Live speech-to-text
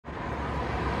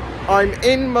I'm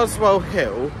in Muswell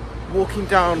Hill, walking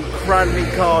down Cranley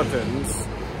Gardens,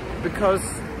 because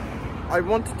I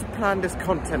wanted to plan this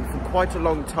content for quite a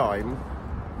long time,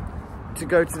 to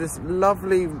go to this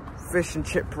lovely fish and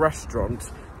chip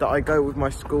restaurant that I go with my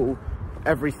school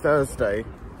every Thursday.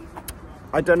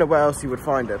 I don't know where else you would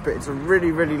find it, but it's a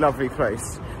really, really lovely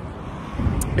place.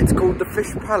 It's called the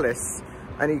Fish Palace,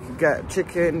 and you can get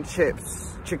chicken,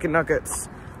 chips, chicken nuggets.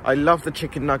 I love the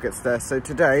chicken nuggets there. So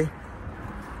today,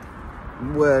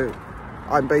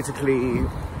 I'm basically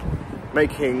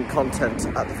making content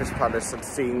at the Fish Palace and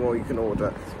seeing what you can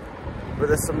order. But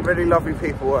there's some really lovely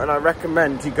people, and I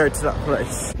recommend you go to that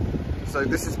place. So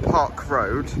this is Park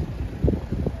Road.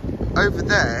 Over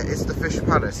there is the Fish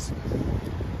Palace.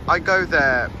 I go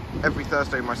there every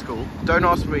Thursday in my school. Don't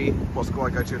ask me what school I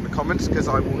go to in the comments, because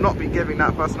I will not be giving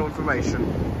that personal information,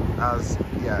 as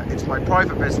yeah, it's my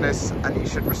private business and you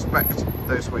should respect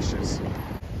those wishes.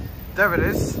 There it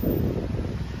is.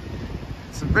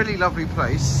 It's a really lovely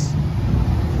place.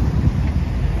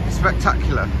 It's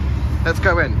spectacular. Let's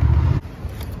go in.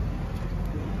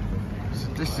 So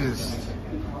this is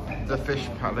the Fish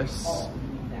Palace,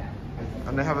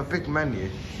 and they have a big menu.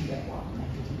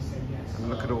 And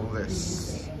look at all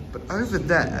this. But over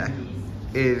there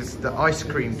is the ice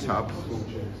cream tub.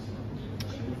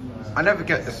 I never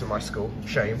get this in my school,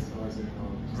 shame.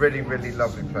 Really, really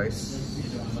lovely place,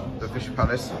 the Fish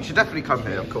Palace. You should definitely come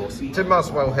here, of course. It's in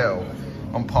Muswell Hill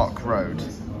on Park Road.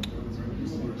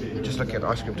 Just looking at the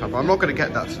ice cream tub. I'm not going to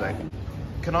get that today.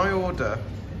 Can I order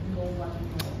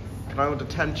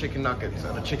 10 chicken nuggets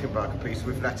and a chicken burger piece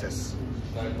with lettuce?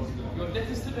 You want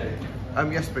lettuce today?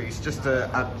 Yes please, just to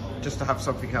have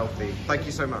something healthy. Thank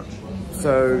you so much.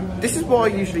 So this is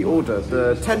what I usually order,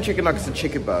 the 10 chicken nuggets and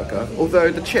chicken burger, although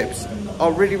the chips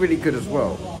are really, really good as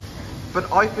well.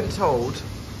 But I've been told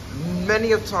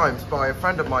many of times by a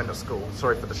friend of mine at school,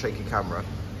 sorry for the shaky camera,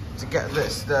 to get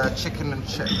this, the chicken and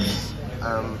chips.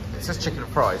 It says chicken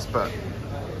and fries, but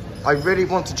I really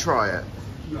want to try it.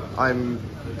 I'm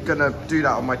gonna do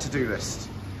that on my to-do list.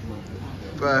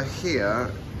 But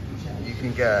here you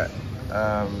can get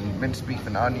minced beef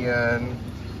and onion.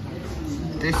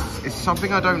 This is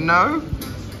something I don't know,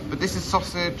 but this is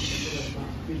sausage,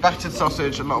 battered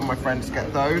sausage. A lot of my friends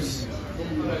get those.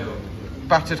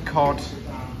 Battered cod,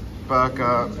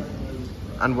 burger,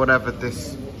 and whatever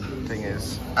this thing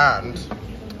is. And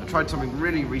I tried something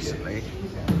really recently,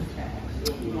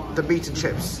 the meat and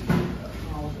chips.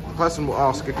 The person will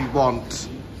ask if you want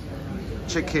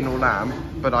chicken or lamb,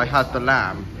 but I had the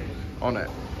lamb on it.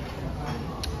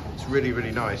 It's really,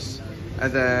 really nice.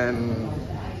 And then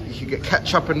you can get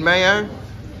ketchup and mayo,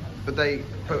 but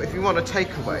if you want a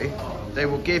takeaway, they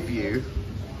will give you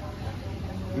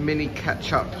mini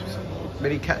ketchup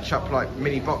like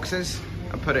mini boxes,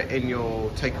 and put it in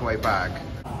your takeaway bag.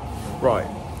 Right,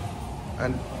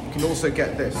 and you can also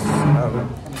get this. You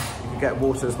can get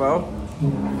water as well.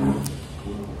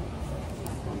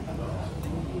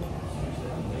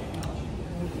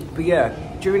 But yeah,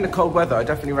 during the cold weather, I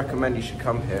definitely recommend you should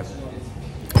come here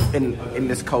in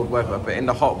this cold weather. But in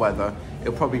the hot weather,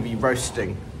 it'll probably be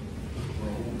roasting.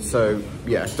 So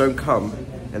yeah, don't come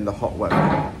in the hot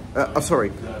weather.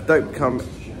 Don't come.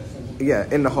 Yeah,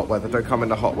 in the hot weather. Don't come in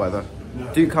the hot weather.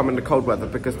 Do come in the cold weather,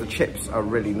 because the chips are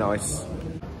really nice.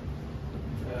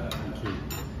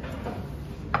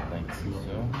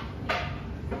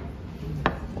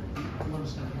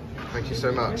 Thank you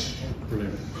so much.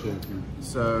 Brilliant.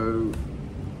 So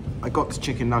I got the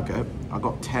chicken nugget. I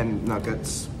got 10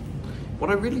 nuggets.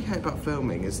 What I really hate about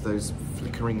filming is those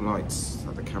flickering lights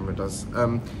that the camera does.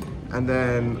 And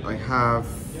then I have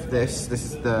this. This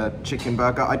is the chicken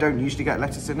burger. I don't usually get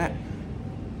lettuce in it,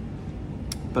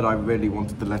 but I really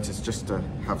wanted the lettuce just to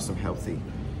have some healthy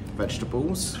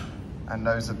vegetables. And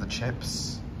those are the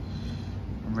chips.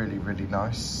 Really, really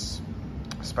nice,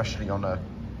 especially on a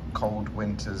cold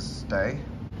winter's day.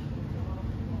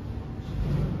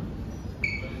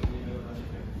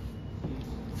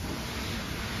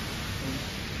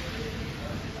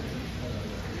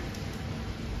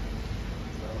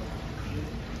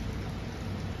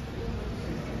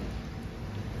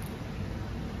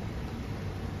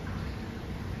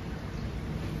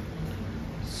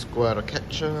 Square of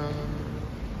ketchup.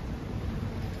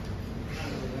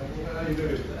 How you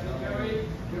doing?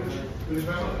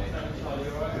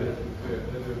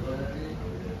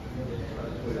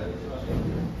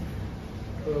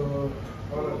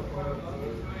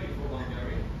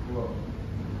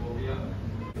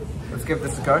 Let's give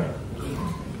this a go.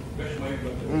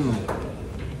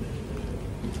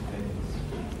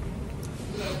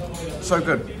 So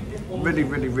good. Really,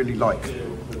 really, really like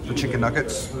the chicken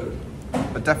nuggets,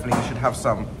 but definitely you should have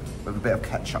some with a bit of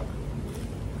ketchup.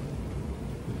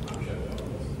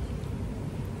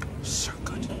 So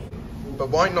good. But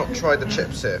why not try the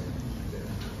chips here?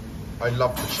 I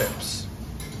love the chips.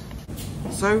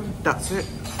 So that's it.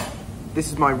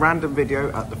 This is my random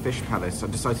video at the Fish Palace. I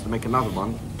decided to make another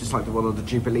one, just like the one on the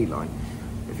Jubilee line.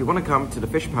 If you want to come to the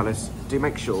Fish Palace, do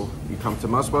make sure you come to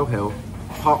Muswell Hill.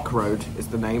 Park Road is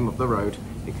the name of the road.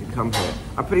 You can come here.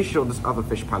 I'm pretty sure there's other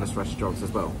Fish Palace restaurants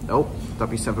as well. Oh,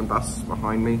 W7 bus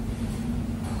behind me.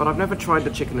 But I've never tried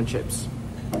the chicken and chips.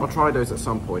 I'll try those at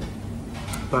some point.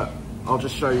 But I'll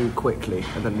just show you quickly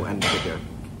and then we'll end the video.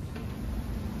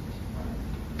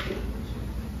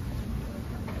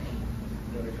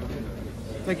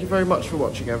 Thank you very much for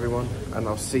watching, everyone, and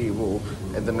I'll see you all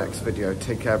in the next video.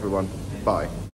 Take care, everyone. Bye.